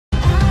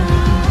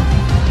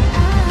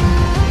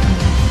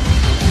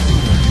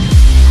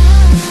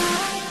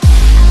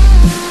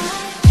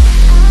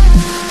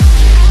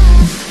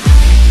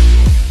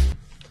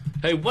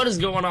Hey, what is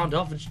going on,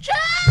 Dolphins?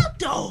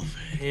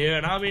 Dolphin here,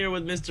 and I'm here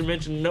with Mr.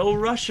 Mitch. No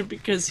Russia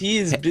because he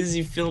is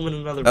busy filming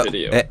another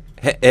video.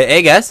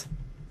 Hey, guys.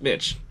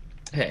 Mitch,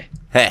 hey.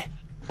 Hey.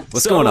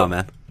 What's going on,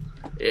 man?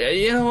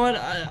 You know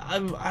what?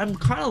 I'm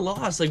kind of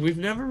lost. Like we've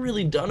never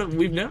really done it.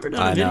 We've never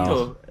done a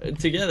video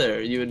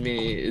together, you and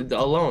me,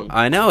 alone.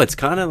 I know. It's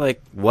kind of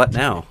like, what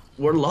now?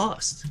 We're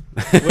lost.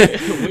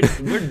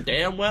 we're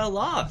damn well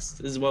lost,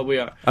 is what we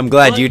are. I'm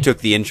glad you took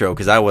the intro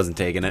because I wasn't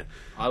taking it.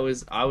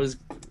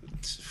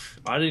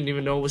 I didn't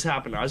even know what was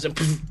happening. I was like,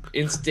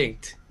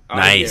 instinct.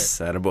 Nice,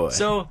 attaboy.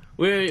 So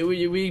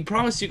we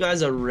promised you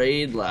guys a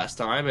raid last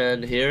time,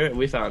 and here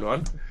we found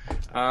one.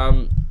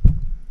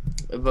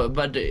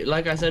 But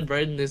like I said,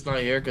 Braden is not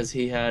here because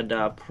he had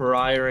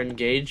prior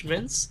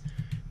engagements,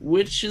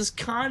 which is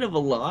kind of a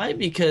lie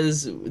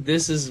because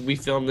we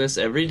film this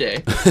every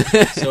day.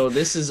 So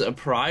this is a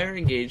prior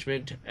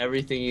engagement.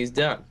 Everything he's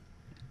done,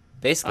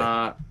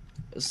 basically.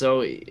 So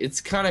it's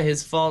kind of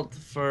his fault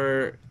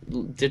for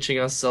ditching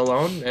us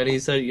alone. And he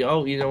said,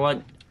 "Oh, you know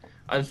what?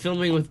 I'm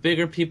filming with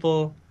bigger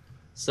people,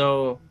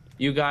 so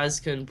you guys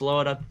can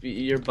blow it up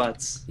your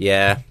butts."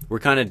 Yeah, we're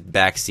kind of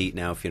backseat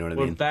now, if you know what I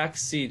mean. We're back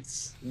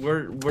seats.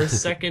 We're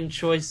second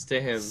choice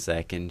to him.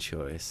 Second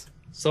choice.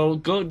 So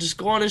just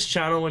go on his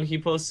channel when he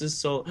posts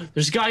his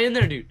There's a guy in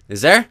there, dude.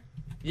 Is there?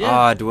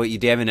 Yeah. Do you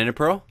have an Ender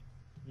Pearl?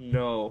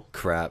 No.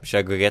 Crap. Should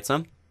I go get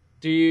some?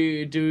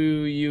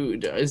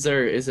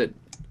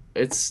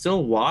 It's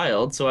still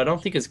wild, so I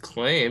don't think it's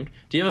claimed.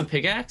 Do you have a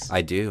pickaxe?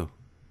 I do.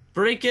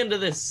 Break into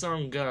this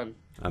some gun.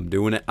 I'm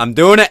doing it. I'm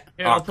doing it.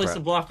 Here, I'll place a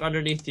block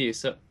underneath you.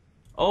 So,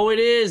 it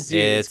is, dude.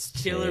 It's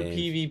killer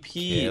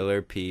PvP.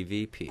 Killer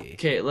PvP.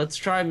 Okay, let's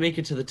try and make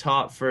it to the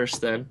top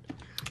first, then.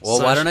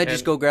 Well, why don't I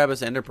just go grab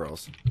us Ender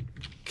Pearls?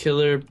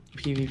 Killer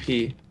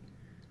PvP.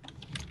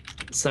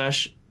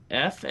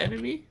 /F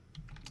enemy.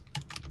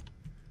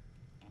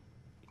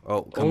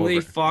 Oh, come only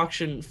over.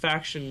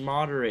 faction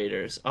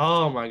moderators.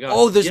 Oh my god.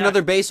 Oh, there's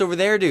another base over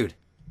there, dude.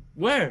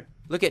 Where?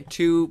 Look at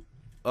the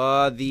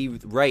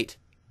right.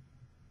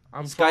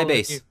 I'm Sky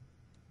base. You.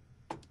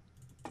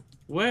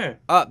 Where?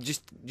 Up,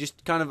 just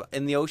kind of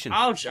in the ocean.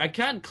 Ouch! I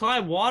can't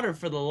climb water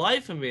for the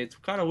life of me. It's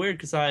kind of weird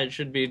because I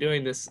should be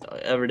doing this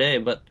every day,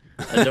 but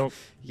I don't.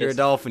 You're a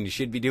dolphin. You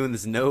should be doing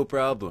this no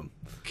problem.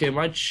 Okay,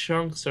 my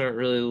chunks aren't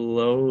really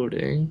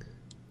loading.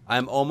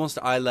 I'm almost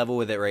eye level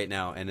with it right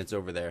now, and it's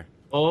over there.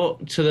 Oh,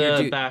 to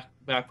the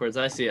backwards.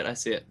 I see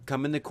it.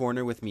 Come in the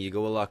corner with me. You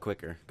go a lot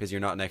quicker because you're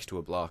not next to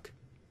a block.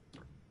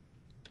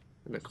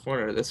 In the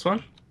corner, this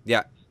one?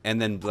 Yeah, and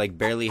then like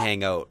barely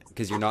hang out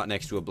because you're not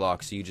next to a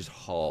block, so you just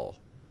haul.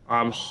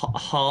 I'm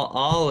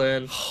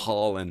hauling.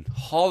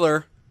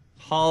 Holler.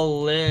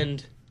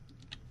 Holland.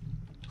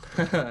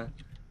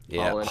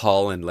 Yeah,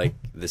 Holland, like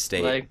the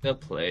state. Like the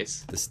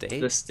place. The state?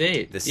 The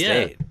state. The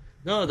state. Yeah.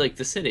 No, like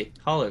the city.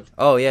 Holland.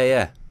 Oh,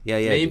 yeah.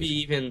 Maybe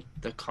even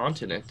the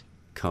continent.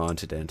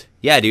 Continent.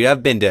 Yeah, dude,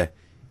 I've been to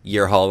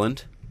your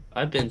Holland.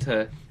 I've been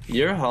to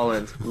your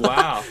Holland.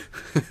 Wow.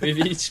 We've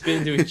each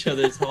been to each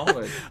other's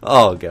Holland.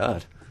 Oh,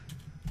 God.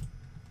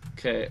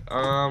 Okay,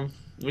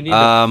 we need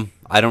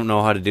I don't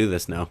know how to do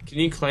this now. Can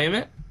you claim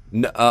it?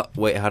 No,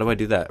 wait, how do I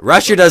do that?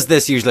 Russia does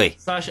this usually.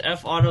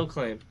 /F auto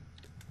claim.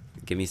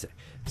 Give me a sec.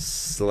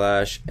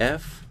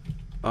 /F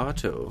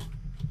auto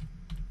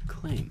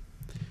claim.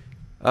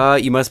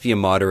 You must be a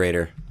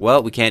moderator.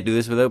 Well, we can't do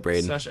this without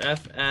Braden.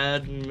 /F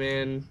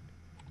admin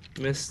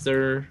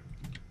Mr.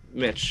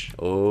 Mitch.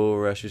 Oh,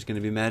 Russia's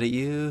gonna be mad at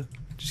you.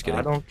 Just kidding.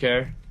 I don't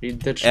care. He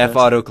ditched F us.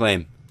 auto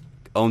claim.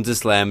 Owns a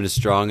slam and is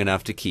strong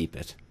enough to keep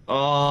it.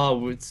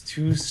 Oh, it's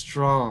too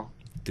strong.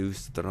 Too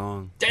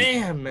strong.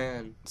 Damn,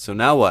 man. So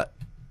now what?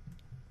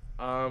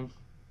 I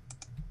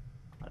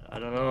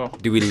don't know.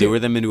 Do we lure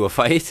them into a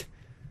fight?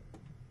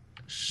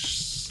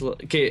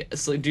 Okay,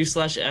 so do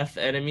 /F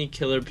enemy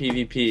killer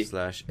PvP.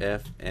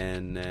 /F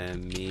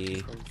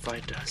enemy Come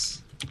fight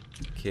us.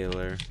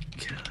 Killer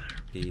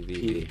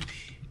PvP.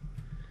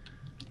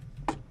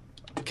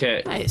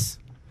 Okay. Nice.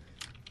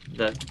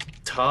 The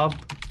top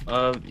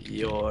of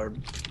your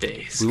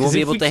base. We won't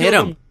be able to hit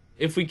them.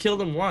 If we kill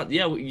them once,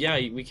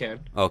 we can.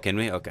 Oh, can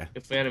we? Okay.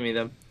 If we enemy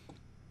them.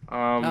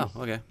 Oh,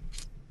 okay.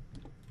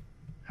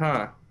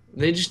 Huh.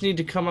 They just need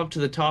to come up to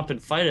the top and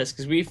fight us,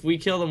 because if we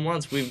kill them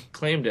once, we've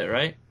claimed it,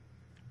 right?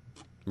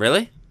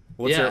 Really?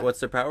 Yeah. What's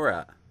their power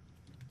at?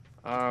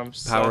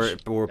 Power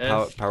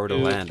to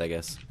land, I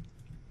guess.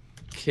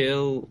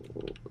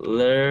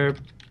 Killer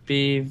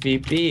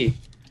PvP.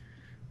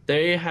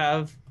 They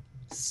have.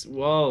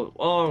 Whoa!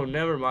 Oh,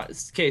 never mind.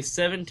 Okay,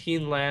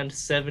 17 land,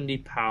 70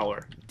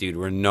 power. Dude,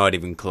 we're not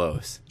even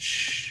close.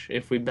 Shh.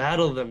 If we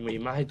battle them, we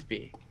might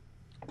be.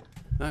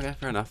 Okay,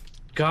 fair enough.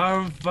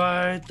 Come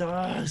fight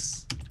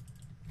us.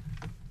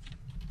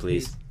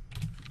 Please.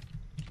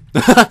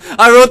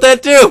 I wrote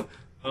that too.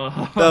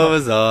 Oh. That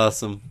was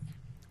awesome.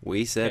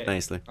 We said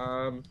nicely.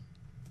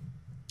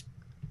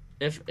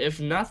 If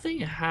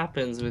nothing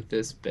happens with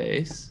this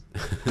base.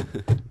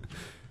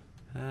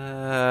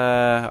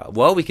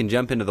 Well, we can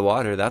jump into the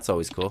water. That's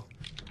always cool.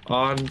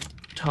 On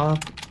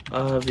top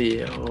of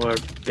your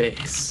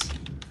base.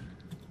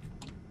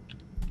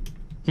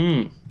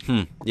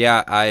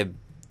 Yeah,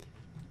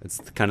 it's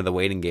kind of the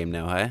waiting game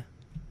now, hey?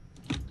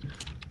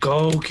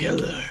 Go,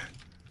 killer.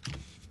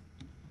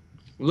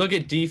 Look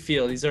at D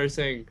Field. He's already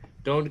saying,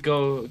 "Don't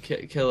go,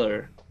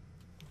 killer."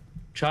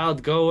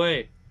 Child, go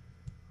away.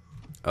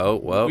 Oh,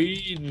 well.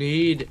 We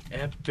need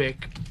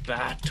epic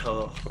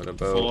battle What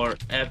about- for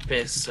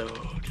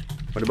episode.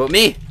 What about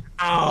me?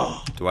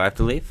 Oh, Do I have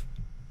to leave?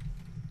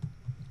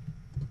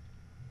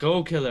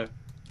 go, killer.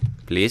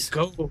 Please?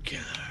 Go,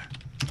 killer.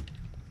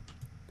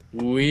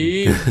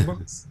 We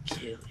must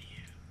kill you.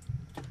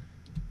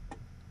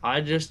 I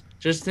just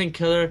think,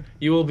 killer,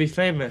 you will be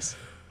famous.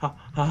 Ha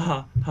ha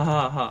ha ha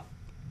ha ha.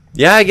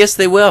 Yeah, I guess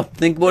they will.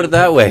 Think about it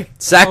that way.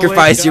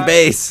 Sacrifice your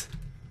guys. base.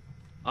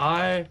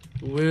 I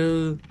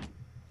will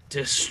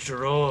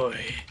destroy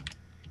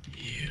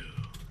you.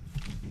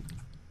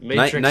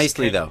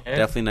 Nicely, can though. end.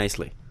 Definitely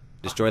nicely.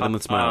 Destroy them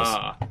with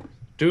smiles.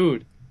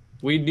 Dude,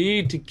 we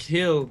need to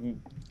kill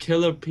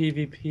Killer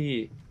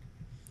PvP.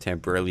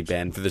 Temporarily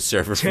banned for the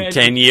server for 10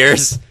 10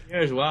 years.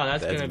 Wow,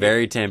 that's That's gonna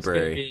very it's gonna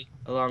temporary. be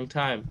a long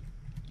time.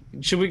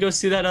 Should we go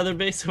see that other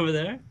base over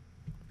there?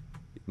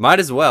 Might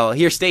as well.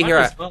 Here, stay Might here.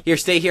 as well. Here,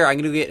 stay here. I'm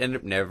gonna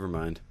get. Never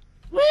mind.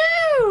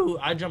 Woo!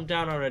 I jumped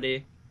down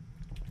already.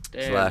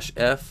 Damn.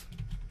 /F.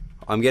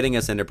 I'm getting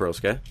us ender pearls,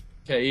 okay?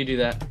 Okay, you do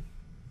that.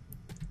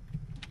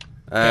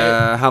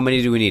 How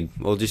many do we need?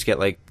 We'll just get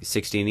like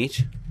 16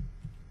 each.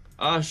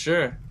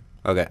 Sure.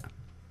 Okay.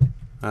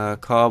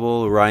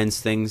 Cobble,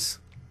 Ryan's things.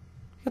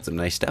 Got some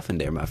nice stuff in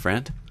there, my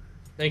friend.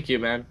 Thank you,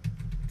 man.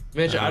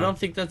 Mitch, I don't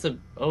think that's a...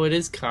 Oh, it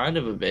is kind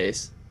of a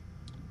base.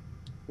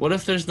 What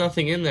if there's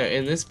nothing in there,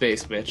 in this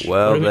base, Mitch? What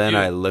Well, do we then do?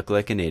 I look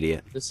like an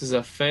idiot. This is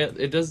a fail...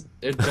 It doesn't...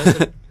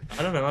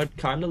 I don't know, it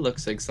kind of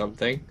looks like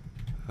something.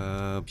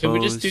 Can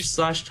we just do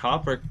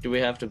 /top, or do we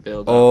have to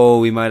build up? Oh,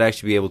 we might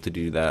actually be able to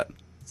do that.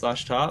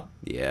 /top?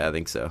 Yeah, I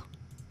think so.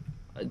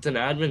 It's an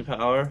admin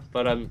power,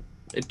 but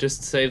it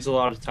just saves a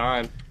lot of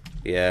time.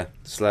 Yeah.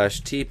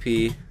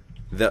 /TP.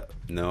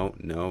 No,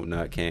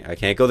 not can't. I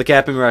can't go the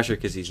capping rusher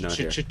because he's not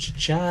here.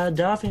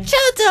 Cha-dolphin.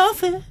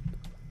 Dolphin.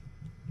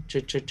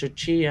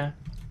 Cha-cha-cha-chia.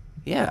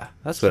 Yeah,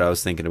 that's what I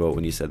was thinking about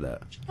when you said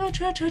that.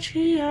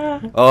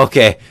 Cha-cha-cha-chia.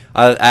 Okay,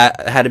 I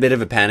had a bit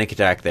of a panic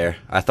attack there.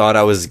 I thought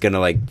I was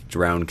gonna like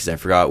drown because I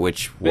forgot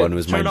which one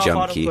was my Turn off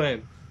jump key.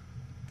 autoplane.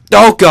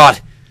 Oh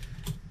God!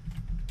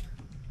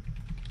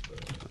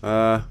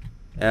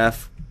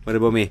 F. What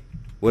about me?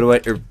 What do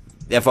I?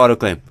 F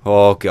autoclaim.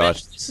 Oh God!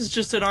 Mitch, this is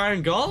just an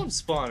iron golem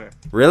spawner.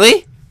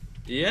 Really?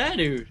 Yeah,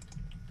 dude.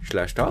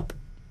 /top.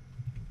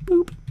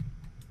 Boop.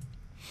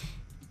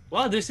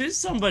 Wow, this is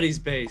somebody's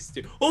base,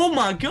 dude. Oh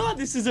my God,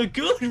 this is a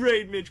good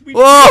raid, Mitch.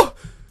 Whoa!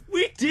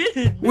 We did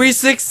it. Mitch. We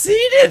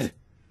succeeded!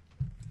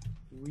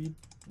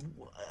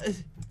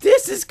 What?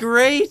 This is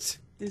great!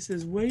 This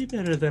is way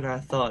better than I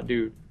thought,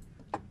 dude.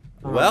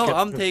 Well, get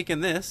I'm rid-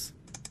 taking this.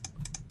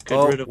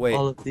 Get rid of wait.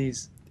 all of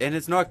these. And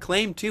it's not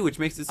claimed too, which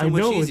makes it so I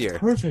much know, easier. it's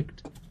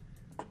perfect.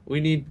 We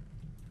need...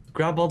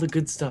 Grab all the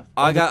good stuff.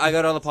 I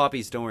got all the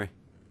poppies, don't worry.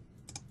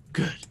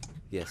 Good.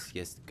 Yes,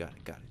 got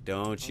it.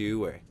 Don't you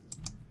worry.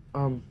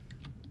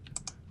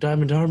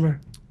 Diamond armor.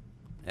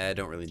 I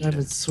don't really need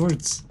Diamond it.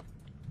 swords.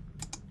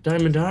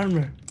 Diamond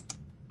armor.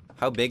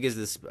 How big is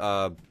this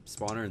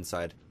spawner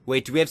inside?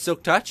 Wait, do we have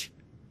silk touch?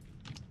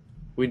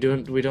 We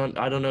don't,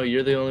 I don't know,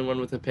 you're the only one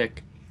with a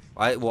pick.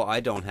 I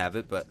don't have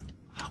it, but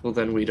Well,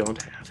 then we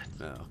don't have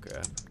it. oh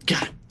crap.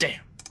 God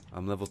damn.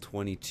 I'm level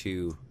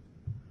 22.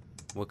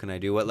 What can I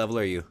do? What level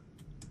are you?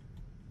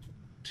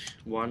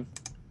 1.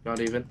 Not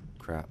even.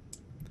 Crap.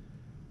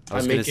 I I'm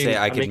was gonna say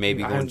I I'm could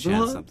maybe making go iron enchant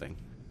block. something.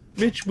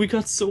 Mitch, we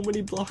got so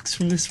many blocks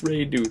from this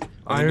raid, dude.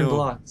 I Iron know.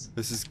 blocks.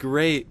 This is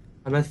great.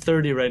 I'm at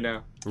 30 right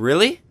now.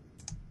 Really?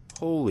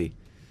 Holy.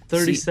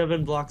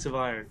 37 blocks of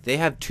iron. They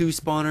have 2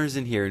 spawners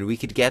in here, and we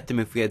could get them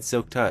if we had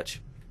silk touch.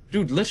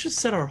 Dude, let's just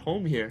set our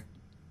home here.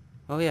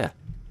 Oh yeah.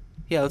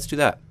 Yeah, let's do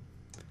that.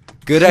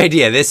 Good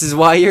idea. This is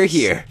why you're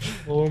here.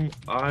 Home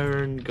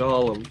iron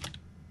golem.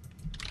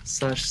 /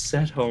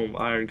 set home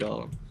iron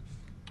golem.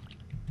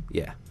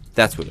 Yeah,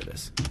 that's what it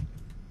is.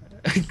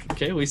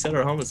 Okay, we set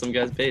our home at some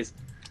guy's base.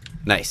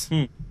 Nice.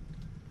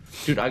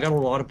 Dude, I got a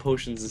lot of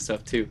potions and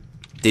stuff too.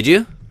 Did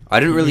you? I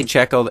didn't really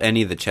check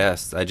any of the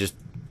chests. I just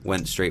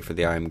went straight for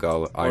the iron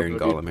no,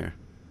 golem here.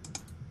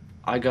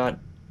 I got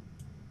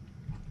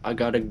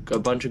a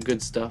bunch of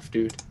good stuff,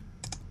 dude.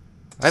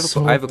 I have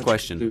So a much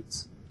question.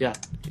 loots. Yeah.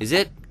 Is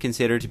it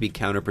considered to be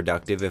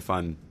counterproductive if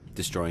I'm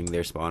destroying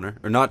their spawner?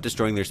 Or not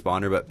destroying their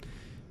spawner, but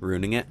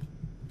ruining it?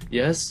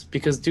 Yes,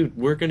 because dude,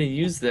 we're gonna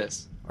use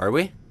this. Are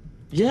we?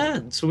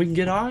 Yeah, so we can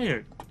get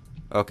iron.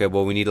 Okay,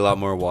 well, we need a lot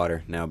more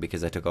water now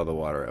because I took all the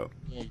water out.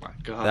 Oh my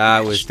god. That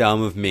Mitch. was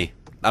dumb of me.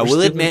 I We're will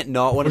stealing- admit,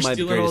 not one of We're my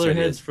stealing all greatest their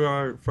ideas.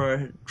 heads for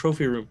our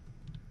trophy room.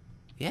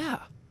 Yeah.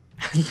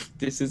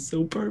 This is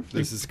so perfect.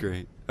 This is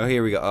great. Oh,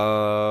 here we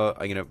go.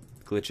 I'm gonna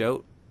glitch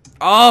out.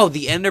 Oh,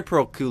 the ender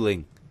pearl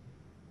cooling.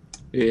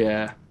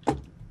 Yeah.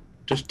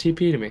 Just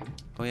TP to me.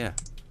 Oh yeah,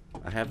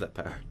 I have that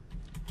power.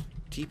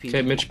 TP.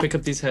 Okay, Mitch, pick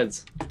up these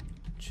heads.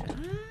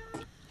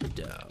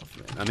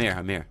 I'm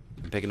here.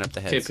 picking up the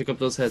Okay, heads. pick up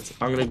those heads.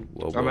 I'm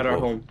at our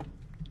home.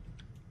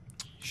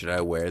 Should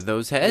I wear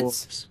those heads?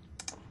 Whoops.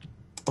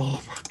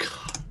 Oh my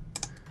god.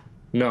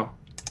 No.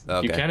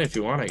 Okay. You can if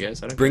you want, I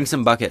guess. I don't Bring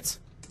some buckets.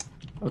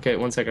 Okay,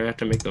 one second. I have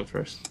to make them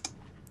first.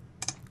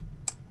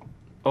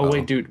 Oh, Uh-oh.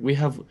 wait, dude.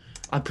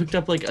 I picked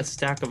up like a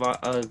stack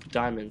of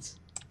diamonds.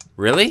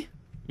 Really?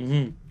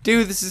 Mm-hmm.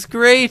 Dude, this is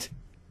great.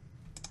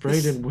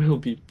 Brayden will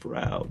be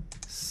proud.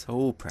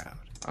 So proud.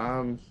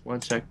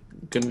 One sec.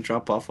 Gonna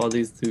drop off all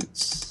these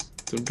loots.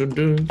 Dun, dun,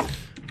 dun.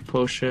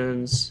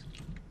 Potions.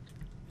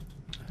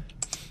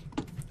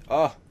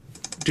 Oh.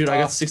 Dude, I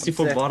Oh, got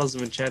 64 I'm sick. bottles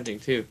of enchanting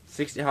too.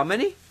 60. How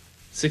many?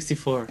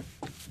 64.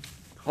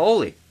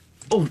 Holy.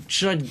 Oh,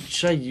 should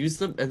I use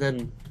them and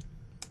then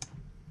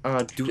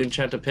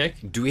enchant a pick?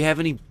 Do we have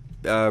any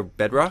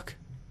bedrock?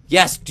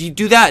 Yes.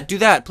 Do that. Do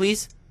that,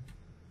 please.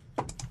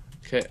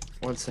 Okay,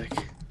 one sec.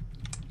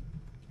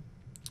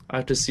 I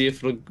have to see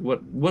if it'll,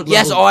 what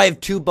Yes. level, Oh, I have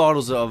 2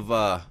 bottles of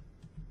what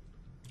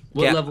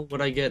yeah. level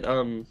would I get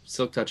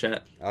Silk Touch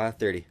at?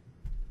 30.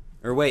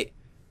 Or wait.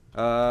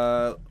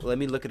 Let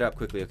me look it up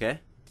quickly, okay?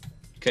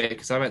 Okay,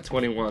 because I'm at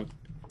 21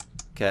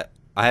 Okay.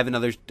 I have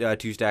another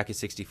 2 stack of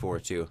 64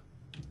 too.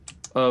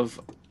 of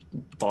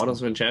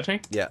bottles of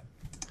enchanting. Yeah.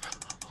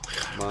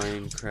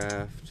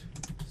 Minecraft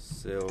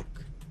Silk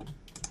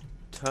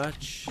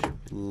Touch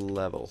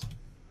level.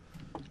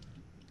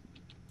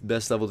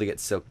 Best level to get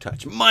Silk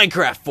Touch.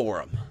 Minecraft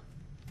forum.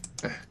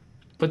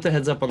 Put the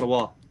heads up on the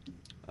wall.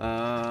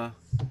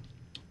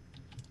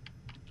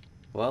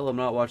 Well, I'm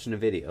not watching a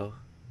video.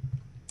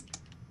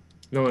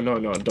 No,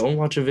 don't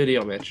watch a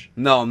video, Mitch.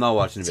 No, I'm not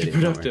watching a Stay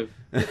video. don't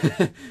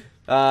productive.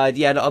 worry.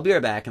 Yeah, I'll be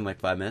right back in like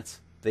 5 minutes.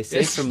 They say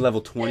Yes. from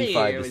level 25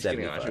 Hey, to I'm just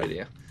kidding, I'll watch a 75.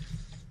 video.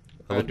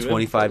 Level do it.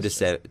 25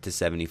 to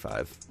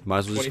 75. Might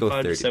as well just go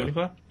 25 30. to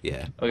 75?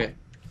 Yeah. Okay.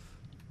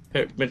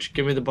 Here, Mitch,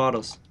 give me the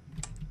bottles.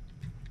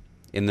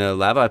 In the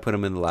lava, I put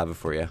them in the lava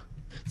for you.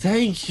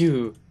 Thank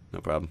you. No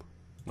problem.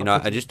 You I'll know,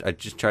 put I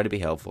just try to be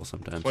helpful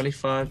sometimes.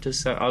 25 to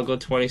 7. I'll go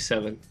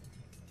 27.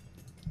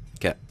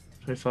 Okay.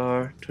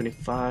 24,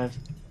 25,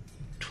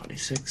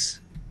 26.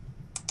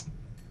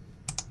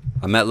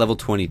 I'm at level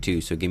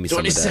 22, so give me some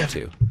of that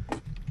 27. too.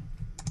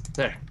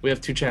 There, we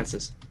have 2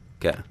 chances.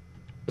 Okay.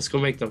 Let's go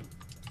make them.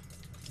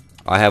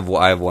 I have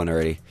one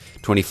already.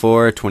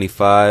 24,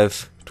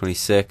 25,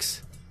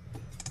 26.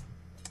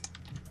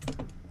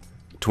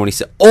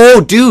 27.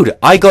 Oh, dude!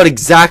 I got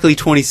exactly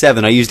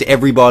 27. I used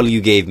every bottle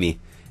you gave me.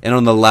 And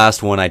on the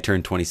last one, I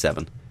turned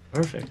 27.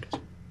 Perfect.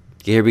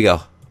 Okay, here we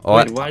go. Oh,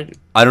 Wait, why?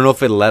 I don't know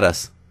if it'll let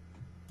us.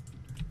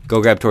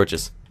 Go grab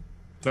torches.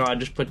 No, I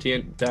just put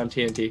down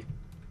TNT.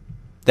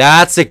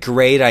 That's a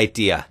great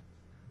idea.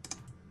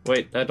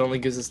 Wait, that only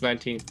gives us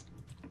 19.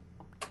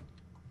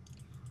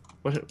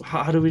 What?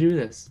 How do we do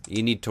this?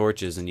 You need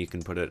torches and you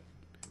can put it...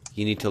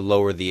 You need to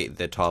lower the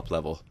top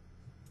level.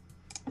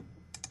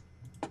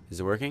 Is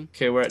it working?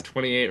 Okay, we're at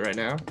 28 right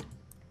now.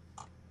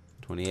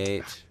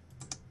 28.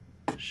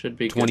 Should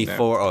be good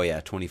 24. now. Oh, yeah,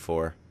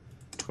 24.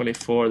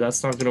 24.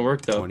 That's not gonna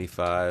work though.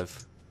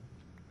 25.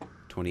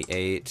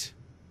 28.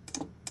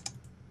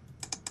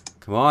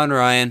 Come on,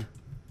 Ryan.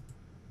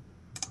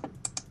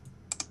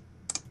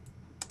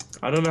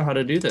 I don't know how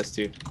to do this,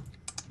 dude.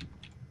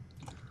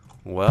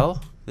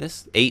 Well,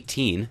 this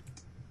 18.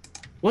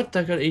 What?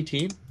 That got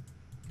 18?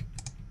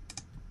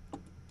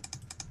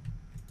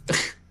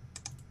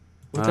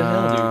 What the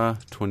hell,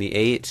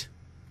 28.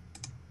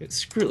 dude?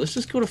 Screw it. Let's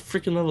just go to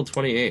freaking level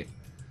 28.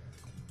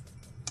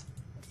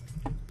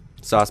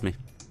 Sauce me.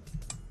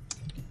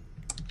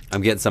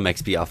 I'm getting some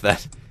XP off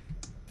that.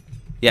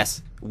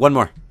 Yes. One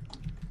more.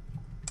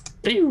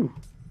 Pew!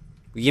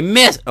 You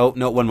missed. Oh,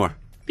 no, one more.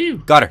 Pew!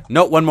 Got her.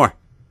 No, one more.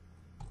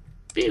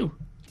 Pew!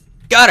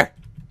 Got her.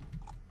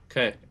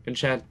 Okay,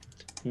 enchant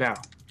now.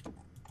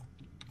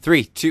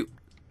 3, 2.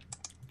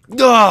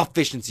 Oh,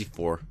 efficiency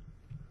 4.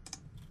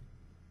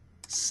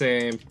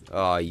 Same.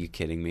 Oh, are you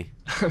kidding me?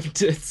 I'm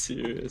dead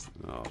serious.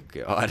 Oh,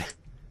 God.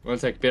 One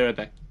sec, be right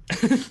back.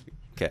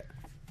 Okay.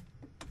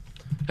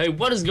 Hey,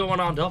 what is going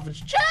on,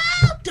 Dolphins?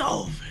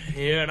 Dolphin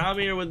here, and I'm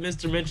here with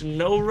Mr. Mitch.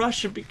 No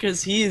Russia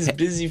because he is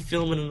busy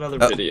filming another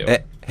video.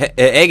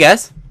 Hey,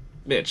 guys.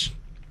 Mitch,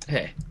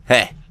 hey.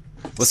 Hey.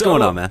 What's So-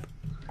 going on, man?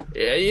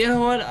 Yeah, you know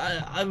what?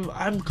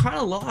 I'm kind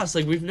of lost.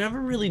 Like we've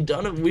never really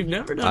done it. We've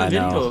never done a I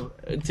video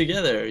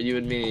together, you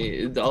and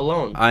me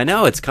alone. I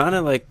know. It's kind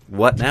of like,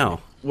 what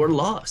now? We're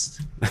lost.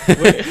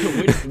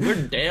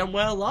 we're damn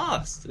well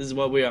lost. Is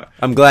what we are.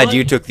 I'm glad But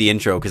you took the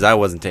intro because I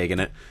wasn't taking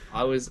it.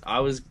 I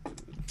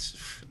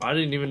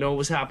didn't even know what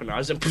was happening. I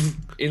was like,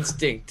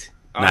 instinct.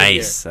 out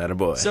Nice. here.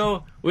 Attaboy.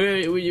 So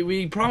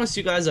we promised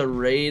you guys a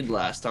raid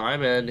last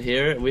time, and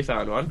here we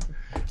found one.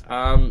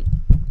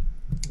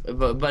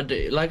 But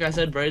like I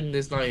said, Brayden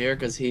is not here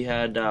because he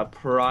had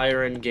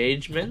prior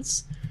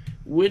engagements,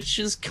 which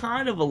is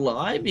kind of a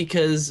lie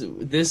because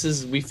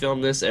we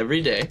film this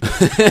every day.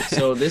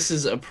 So this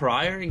is a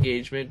prior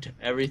engagement to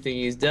everything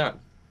he's done.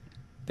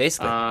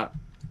 Basically.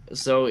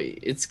 So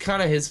it's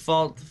kind of his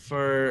fault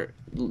for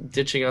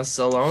ditching us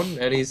alone.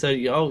 And he said,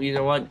 "Oh, you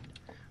know what?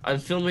 I'm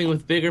filming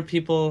with bigger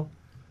people,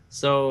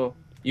 So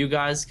you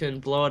guys can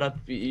blow it up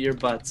your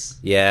butts.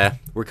 Yeah,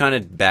 we're kind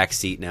of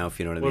backseat now, if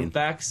you know what I We're mean.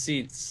 back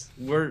seats.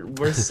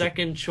 We're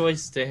second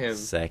choice to him.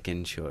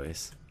 Second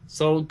choice.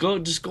 So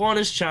just go on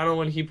his channel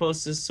when he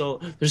posts his solo.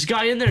 There's a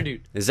guy in there,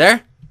 dude. Is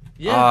there?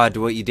 Yeah.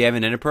 Do you have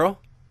an Ender Pearl?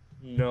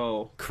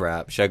 No.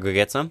 Crap. Should I go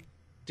get some?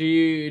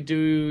 Is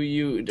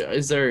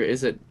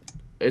it?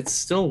 It's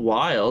still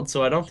wild,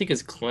 so I don't think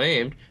it's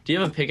claimed. Do you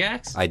have a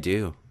pickaxe? I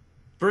do.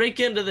 Break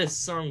into this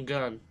sun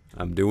gun.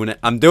 I'm doing it.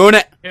 I'm doing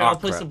it. Here, I'll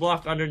place a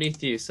block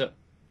underneath you. So,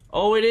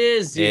 oh, it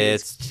is, dude.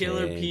 It's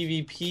killer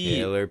PvP.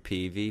 Killer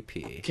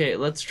PvP. Okay,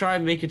 let's try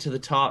and make it to the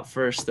top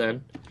first,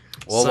 then.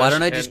 Well, why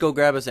don't I just go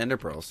grab us Ender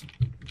Pearls?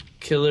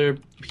 Killer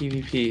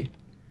PvP.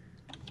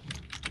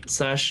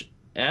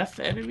 /F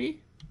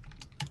enemy.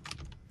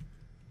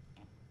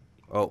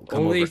 Oh,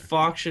 come Only over.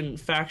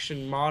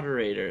 faction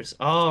moderators.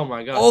 Oh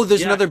my god. Oh,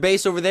 there's another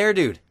base over there,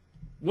 dude.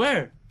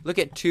 Where? Look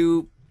at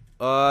the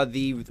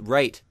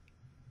right.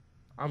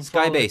 I'm Sky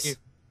following base. you.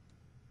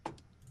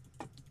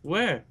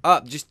 Where?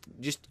 Up, just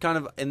kind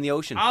of in the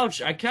ocean.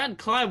 Ouch! I can't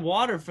climb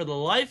water for the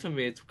life of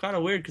me. It's kind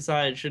of weird because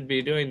I should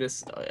be doing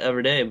this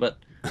every day, but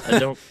I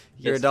don't.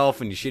 You're a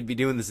dolphin. You should be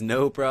doing this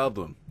no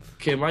problem.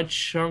 Okay, my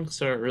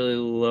chunks aren't really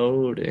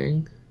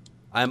loading.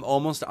 I'm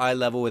almost eye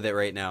level with it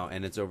right now,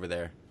 and it's over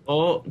there.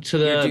 Oh, to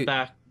the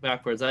Here,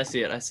 backwards. I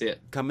see it. I see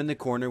it. Come in the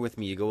corner with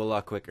me. You go a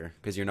lot quicker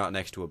because you're not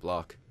next to a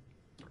block.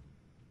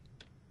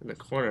 In the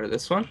corner.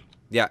 This one?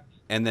 Yeah,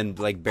 and then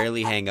like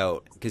barely hang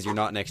out because you're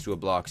not next to a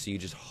block, so you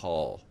just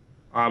haul.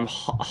 I'm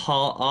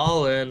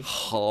all in.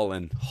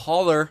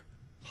 Holler.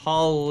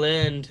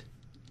 Holland.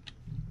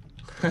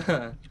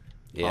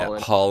 Yeah,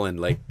 Holland,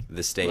 like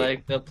the state.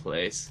 Like the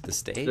place. The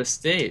state? The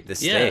state. The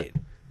state.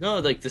 Yeah. No,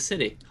 like the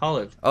city.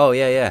 Holland. Oh,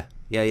 yeah.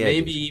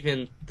 Maybe dude.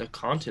 even the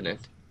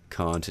continent.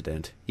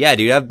 Continent. Yeah,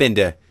 dude, I've been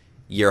to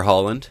your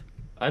Holland.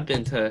 I've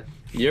been to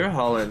your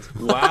Holland.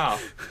 Wow.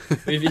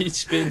 We've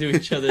each been to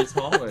each other's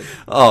Holland.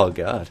 Oh,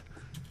 God.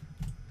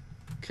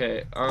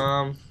 Okay,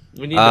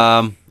 we need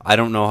I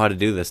don't know how to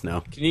do this now.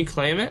 Can you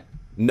claim it?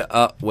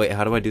 No, wait,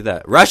 how do I do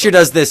that? Rusher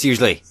does this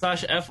usually.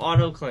 /F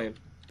auto claim.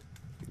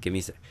 Give me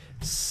a sec.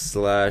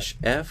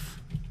 /F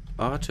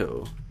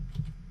auto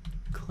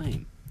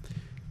claim.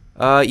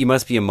 You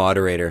must be a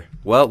moderator.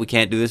 Well, we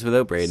can't do this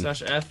without Braden.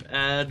 /F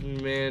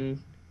admin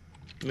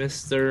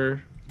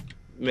Mr.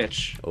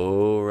 Mitch.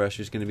 Oh,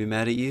 Rusher's gonna be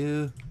mad at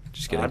you.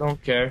 Just kidding. I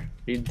don't care.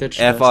 He ditched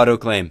F us. auto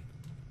claim.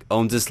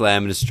 Owns a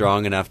slam and is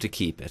strong enough to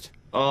keep it.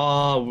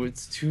 Oh,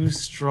 it's too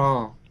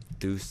strong.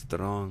 Too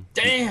strong.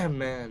 Damn,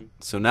 man.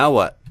 So now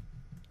what?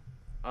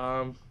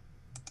 I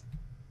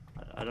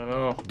don't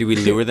know. Do we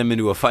lure them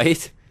into a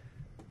fight?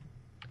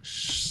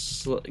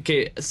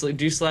 Okay, so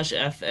do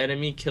 /F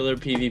enemy killer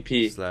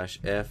PvP.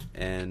 /F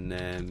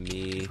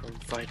enemy Come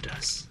fight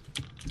us.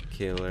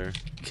 killer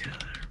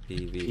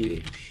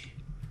PvP.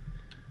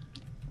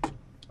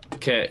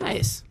 Okay.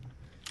 Nice.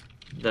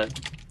 The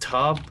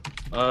top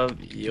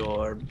of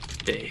your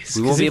base.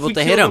 We won't 'Cause be if able we to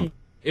kill hit 'em.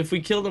 If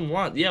we kill them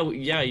once, yeah,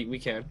 we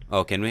can.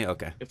 Oh, can we?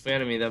 Okay. If we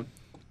enemy them.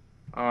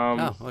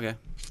 Oh, okay.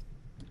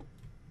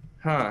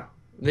 Huh.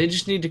 They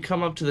just need to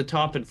come up to the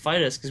top and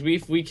fight us, because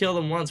if we kill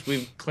them once,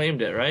 we've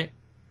claimed it, right?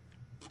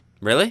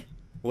 Really?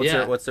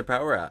 Yeah. What's their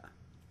power at?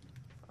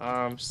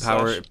 Power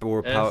to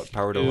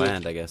F2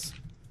 land, I guess.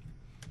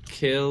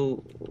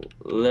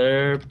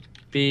 Killer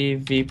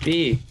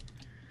PvP.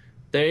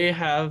 They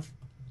have.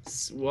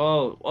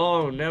 Whoa.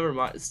 Oh, never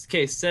mind.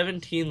 Okay,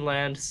 17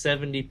 land,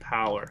 70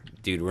 power.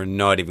 Dude, we're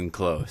not even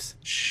close.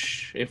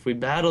 Shh. If we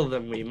battle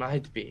them, we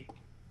might be.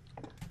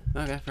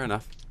 Okay, fair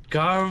enough.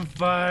 Come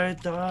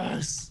fight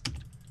us.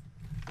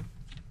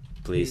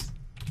 Please.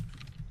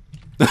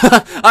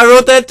 I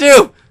wrote that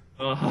too.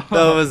 Oh.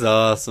 That was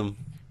awesome.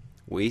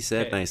 We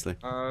said Okay, nicely.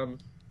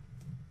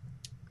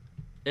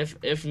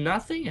 If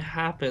nothing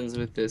happens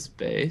with this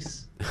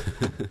base,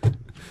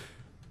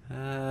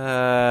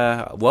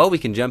 Well, we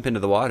can jump into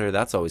the water.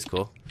 That's always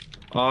cool.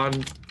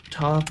 on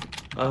top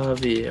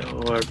of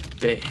your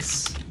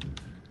base.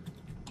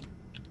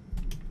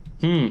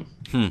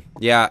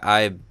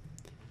 Yeah,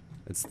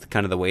 it's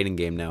kind of the waiting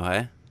game now,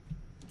 hey?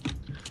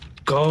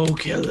 Go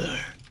killer.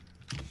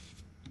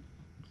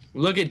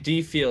 Look at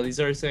D Field. He's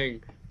already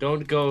saying,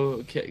 "Don't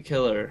go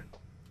killer."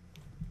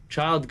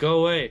 Child,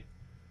 go away.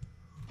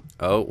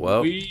 Oh,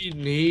 well. We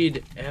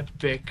need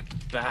epic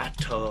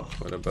battle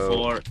What about-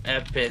 for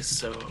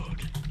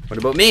episode. What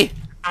about me?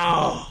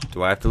 Ow!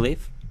 Do I have to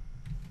leave?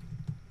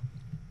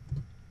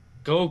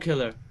 Go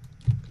killer.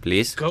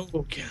 Please?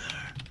 Go killer.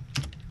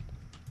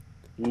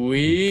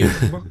 We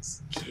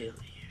must kill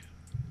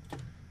you.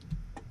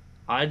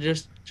 I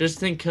just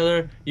think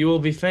killer, you will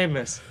be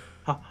famous.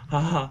 Ha ha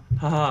ha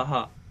ha ha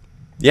ha.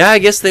 Yeah, I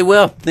guess they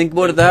will. Think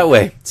about it that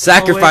way.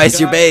 Sacrifice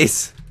your God.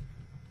 base.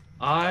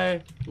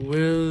 I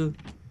will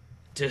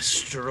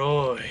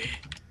destroy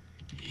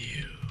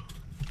you.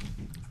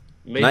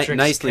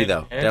 Nicely, can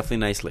though. end. Definitely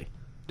nicely.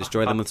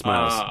 Destroy them with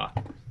smiles.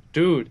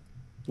 Dude,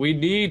 we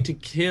need to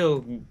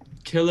kill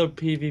killer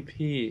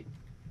PvP.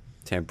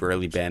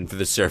 Temporarily banned for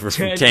the server for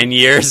 10 10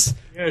 years.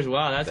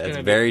 Wow, that's That's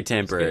gonna very be,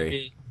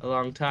 temporary. a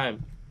long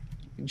time.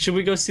 Should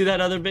we go see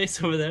that other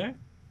base over there?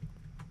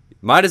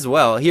 Might as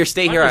well. Here,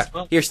 stay Might here. as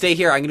well. Here, stay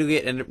here. I'm gonna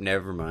get.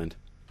 Never mind.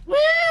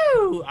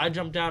 Woo! I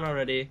jumped down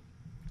already.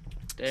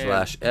 Damn.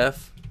 Slash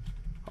F.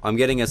 I'm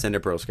getting us ender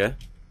pearls, okay?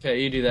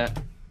 Okay, you do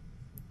that.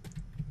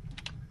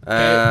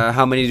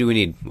 How many do we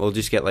need? We'll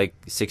just get like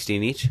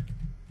 16 each.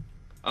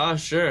 Oh,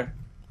 sure.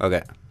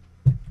 Okay.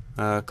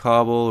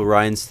 Cobble,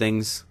 Ryan's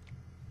things.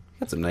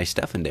 Got some nice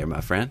stuff in there, my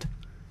friend.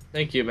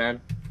 Thank you,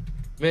 man.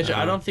 Mitch,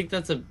 I don't think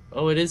that's a...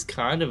 Oh, it is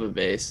kind of a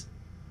base.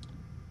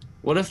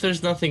 What if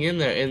there's nothing in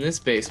there, in this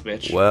base,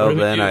 Mitch? Well, What do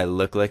we then do? I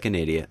look like an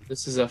idiot.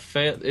 This is a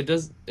fail... It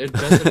doesn't...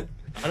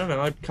 I don't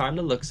know, it kind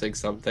of looks like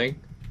something.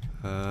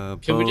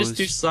 Can we just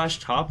do slash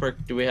top, or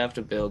do we have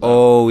to build up?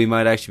 Oh, we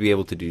might actually be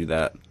able to do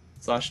that.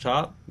 Slash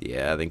top?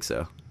 Yeah, I think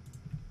so.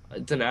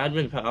 It's an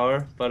admin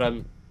power, but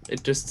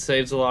it just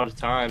saves a lot of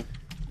time.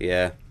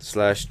 Yeah.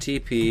 Slash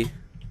TP.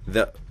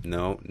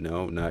 No,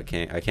 not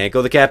can't. I can't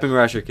go the Captain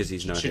Rusher because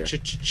he's not here.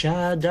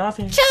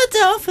 Cha-dolphin.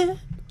 Cha-dolphin.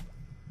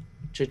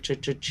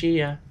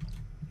 Cha-cha-cha-chia.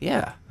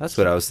 Yeah, that's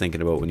what I was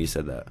thinking about when you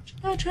said that.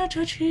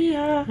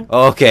 Cha-cha-cha-chia.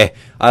 Okay,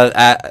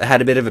 I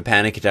had a bit of a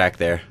panic attack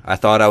there. I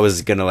thought I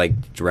was gonna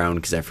like drown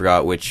because I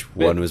forgot which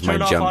one was my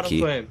Turn off jump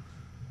key. autoclave.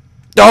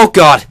 Oh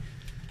God!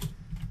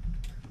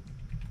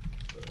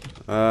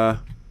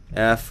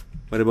 F.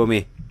 What about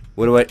me?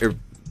 What do I?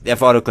 F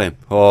autoclaim.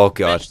 Oh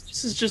God! Mitch,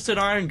 this is just an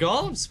iron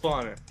golem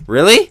spawner.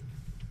 Really?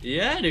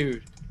 Yeah,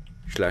 dude.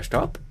 Slash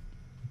top.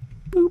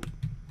 Boop.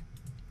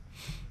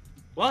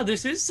 Wow,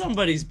 this is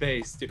somebody's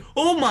base, dude.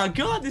 Oh my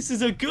God, this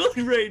is a good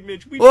raid,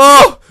 Mitch.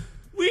 Whoa!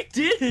 We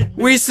did it. Mitch.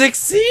 We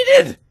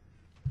succeeded!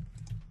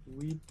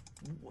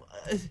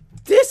 What?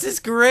 This is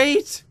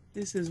great!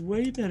 This is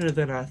way better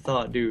than I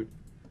thought, dude.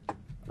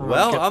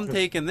 Well, Get I'm rid-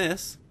 taking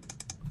this.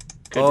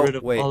 Get Oh, rid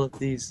of wait. all of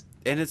these.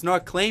 And it's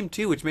not claimed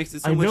too, which makes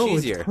it so I much know,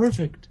 easier. it's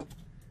perfect.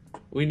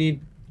 We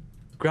need...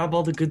 Grab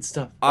all the good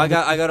stuff. I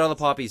got all the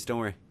poppies, don't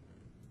worry.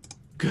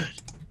 Good.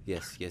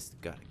 Yes,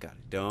 got it.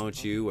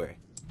 Don't you worry.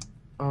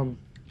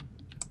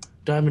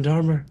 Diamond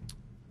armor.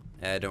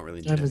 I don't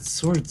really need Diamond it.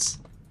 swords.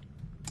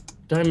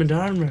 Diamond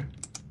armor.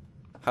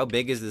 How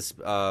big is this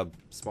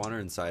spawner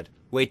inside?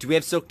 Wait, do we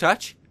have silk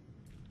touch?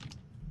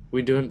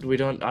 We don't,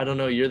 I don't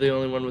know, you're the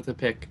only one with a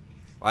pick.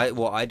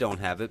 I don't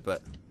have it,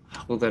 but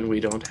Well, then we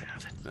don't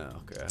have it.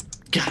 oh crap.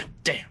 God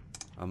damn.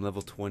 I'm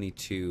level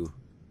 22.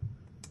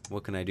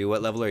 What can I do?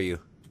 What level are you?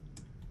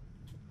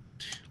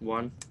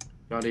 1.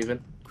 Not even.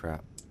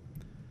 Crap.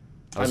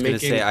 I I'm was gonna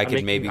making- say I I'm could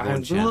making maybe go iron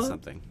enchant block.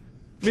 something.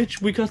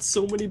 Mitch, we got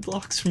so many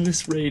blocks from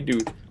this raid,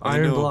 dude. I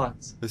Iron know.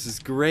 blocks. This is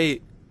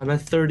great. I'm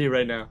at 30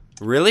 right now.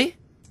 Really?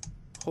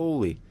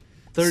 Holy.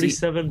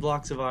 37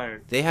 blocks of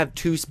iron. They have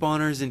 2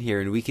 spawners in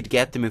here, and we could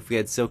get them if we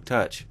had silk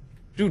touch.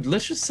 Dude,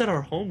 let's just set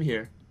our home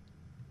here.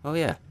 Oh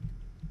yeah.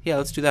 Yeah,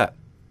 let's do that.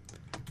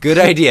 Good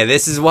idea.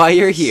 This is why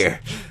you're here.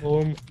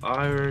 Home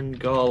iron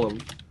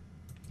golem.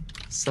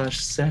 /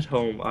 set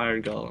home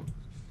iron golem.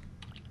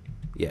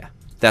 Yeah,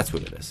 that's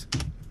what it is.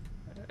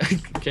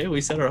 Okay,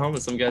 we set our home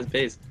at some guy's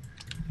base.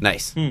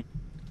 Nice.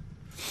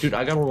 Dude,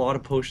 I got a lot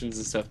of potions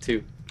and stuff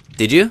too.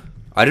 Did you?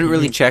 I didn't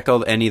really check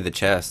any of the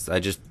chests. I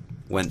just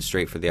went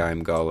straight for the iron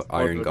no,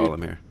 golem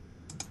dude. here.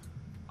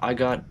 I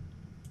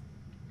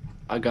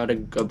got a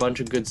bunch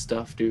of good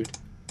stuff, dude.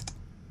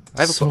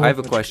 I have So a much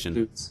good question.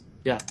 loots.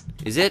 Yeah.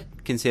 Is it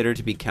considered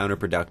to be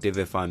counterproductive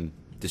if I'm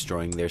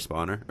destroying their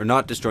spawner? Or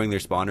not destroying their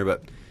spawner,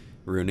 but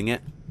ruining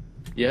it?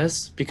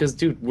 Yes, because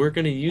dude, we're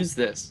gonna use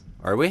this.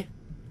 Are we?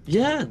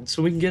 Yeah,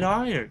 so we can get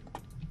iron.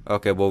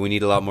 Okay, well, we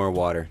need a lot more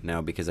water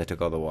now because I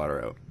took all the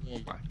water out. Oh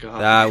my god.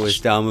 That was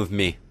dumb of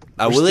me.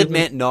 I We're will stealing-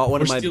 admit, not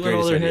one of We're my stealing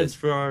all greatest their ideas.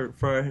 heads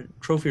for our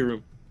trophy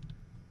room.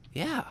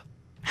 Yeah.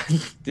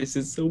 This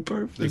is so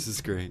perfect. This is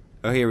great.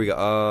 Oh, here we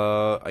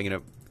go. I'm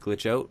gonna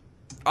glitch out.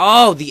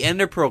 Oh, the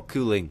ender pearl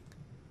cooling.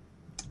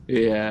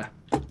 Yeah.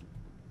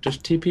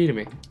 Just TP to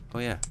me. Oh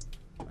yeah,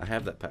 I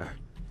have that power.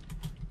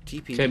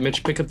 TP. Okay,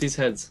 Mitch, pick up these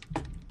heads.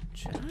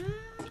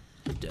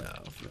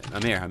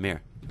 I'm here.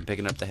 I'm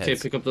picking up the Okay,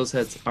 heads. pick up those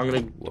heads. I'm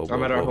Whoa,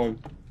 at our whoa. home.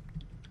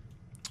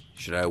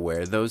 Should I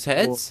wear those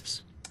heads?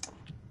 Whoops.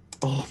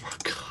 Oh my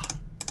god.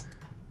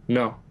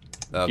 No.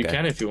 Okay. You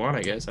can if you want,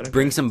 I guess. I don't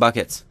Bring some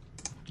buckets.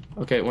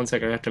 Okay, one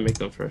second. I have to make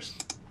them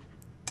first.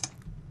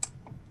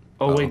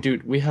 Oh, Uh-oh. wait,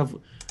 dude.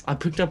 I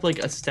picked up like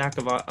a stack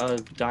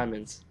of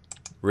diamonds.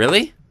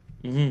 Really?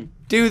 Mm-hmm.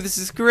 Dude, this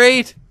is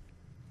great.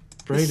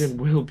 Brayden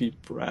will be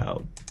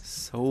proud.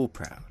 So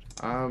proud.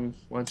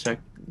 One sec.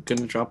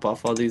 Gonna drop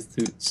off all these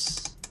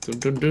loots. Dun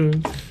dun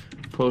dun.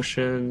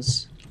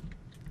 Potions.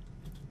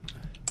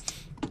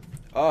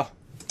 Oh,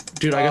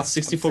 Dude, I Oh, got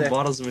 64 I'm sick.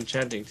 bottles of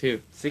enchanting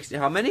too. 60.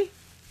 How many?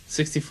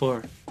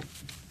 64.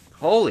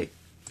 Holy.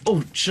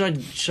 Oh, should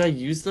I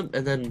use them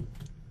and then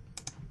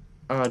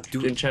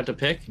enchant a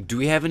pick? Do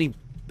we have any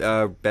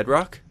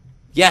bedrock?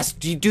 Yes.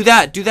 Do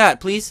that. Do that,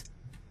 please.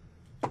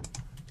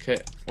 Okay,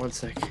 one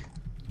sec.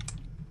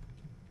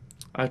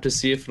 I have to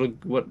see if it'll,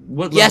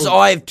 what Yes. level,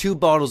 Oh, I have 2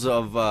 bottles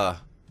of what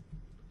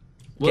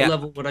yeah.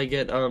 level would I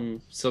get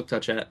silk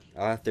touch at?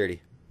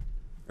 30.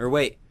 Or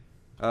wait.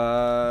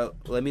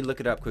 Let me look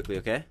it up quickly,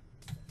 okay?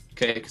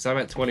 Okay, because I'm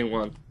at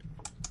 21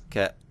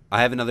 Okay.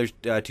 I have another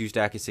 2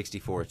 stack of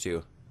 64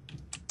 too.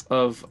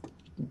 of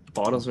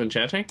bottles of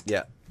enchanting.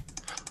 Yeah.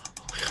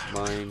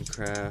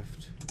 Minecraft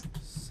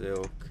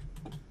Silk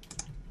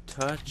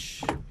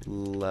Touch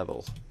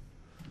level.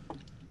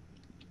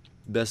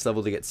 Best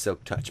level to get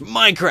Silk Touch.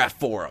 Minecraft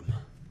forum.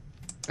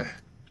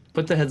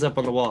 Put the heads up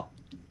on the wall.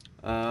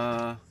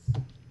 Well,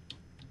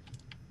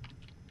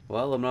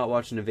 I'm not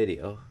watching a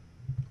video.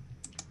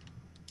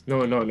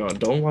 No.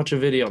 Don't watch a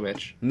video,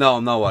 Mitch. No,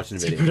 I'm not watching a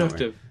Stay video.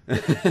 productive.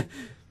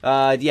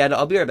 Yeah,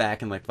 I'll be right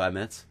back in like 5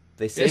 minutes.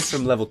 They say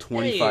from level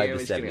 25 I'm to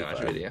just gonna watch a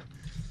 75. video.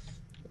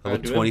 Level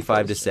do it.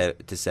 25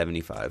 to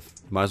 75.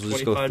 Might as well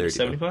just go 25 30. to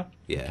 75?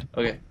 Yeah.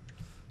 Okay.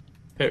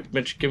 Here,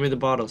 Mitch, give me the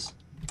bottles.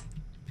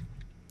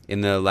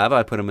 In the lava,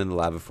 I put them in the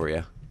lava for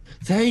you.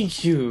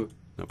 Thank you.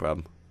 No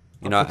problem.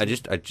 You know, I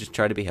just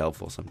try to be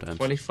helpful sometimes.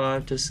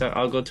 25 to 7.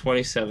 I'll go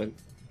 27.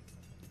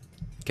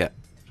 Okay.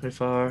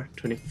 24,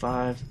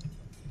 25,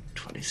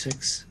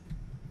 26.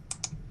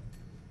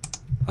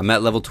 I'm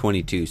at level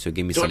 22, so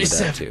give me some of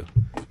that 27. too.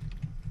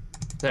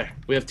 There.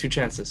 We have 2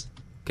 chances.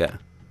 Okay.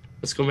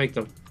 Let's go make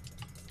them.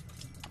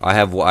 I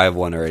have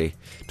one already.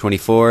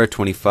 24,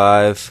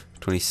 25,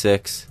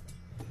 26.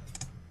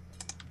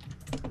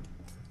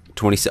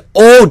 27.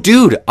 Oh,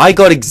 dude! I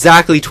got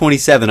exactly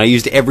 27. I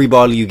used every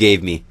bottle you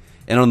gave me.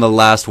 And on the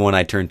last one,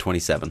 I turned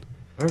 27.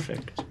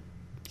 Perfect.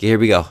 Okay, here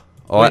we go.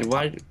 Oh, Wait,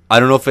 why? I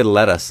don't know if it'll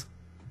let us.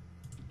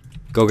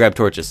 Go grab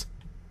torches.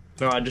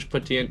 No, I just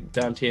put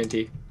down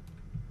TNT.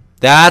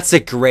 That's a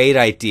great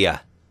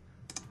idea.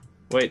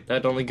 Wait,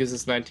 that only gives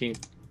us 19.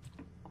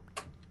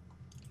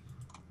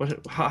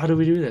 What? How do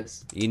we do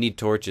this? You need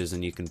torches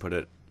and you can put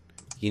it...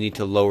 You need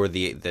to lower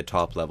the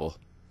top level.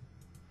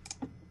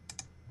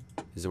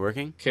 Is it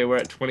working? Okay, we're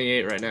at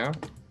 28 right now.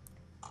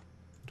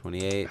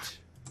 28.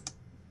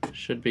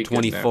 Should be good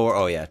 24. now.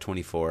 Oh, yeah,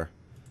 24.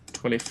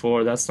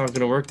 24. That's not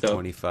gonna work though.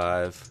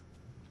 25.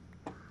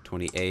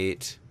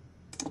 28.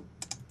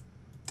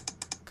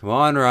 Come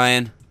on,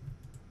 Ryan.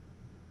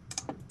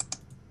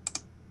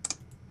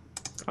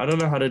 I don't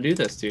know how to do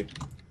this, dude.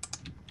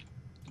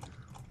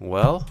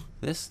 Well,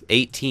 this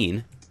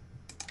 18.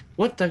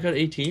 What? That got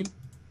 18?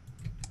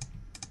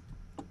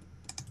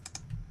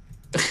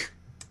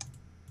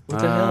 What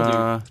the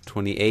hell, dude?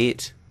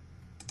 28.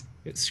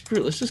 Yeah, screw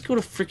it. Let's just go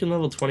to freaking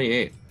level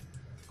 28.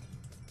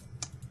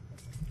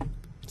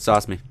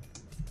 Sauce me.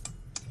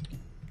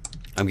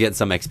 I'm getting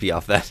some XP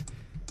off that.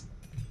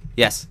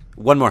 Yes.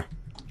 One more.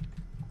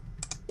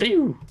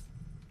 Pew!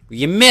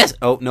 You missed.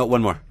 Oh, no,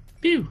 one more.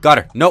 Pew! Got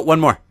her. No, one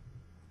more.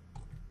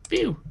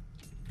 Pew!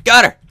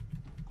 Got her.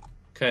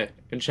 Okay,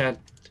 enchant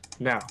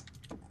now.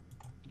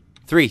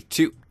 3,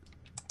 2.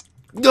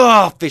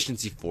 Oh,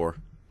 efficiency 4.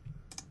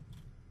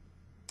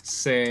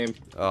 Same.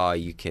 Oh, are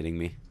you kidding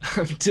me?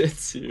 I'm dead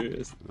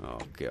serious. Oh,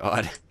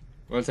 God.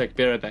 1 sec,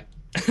 be right back.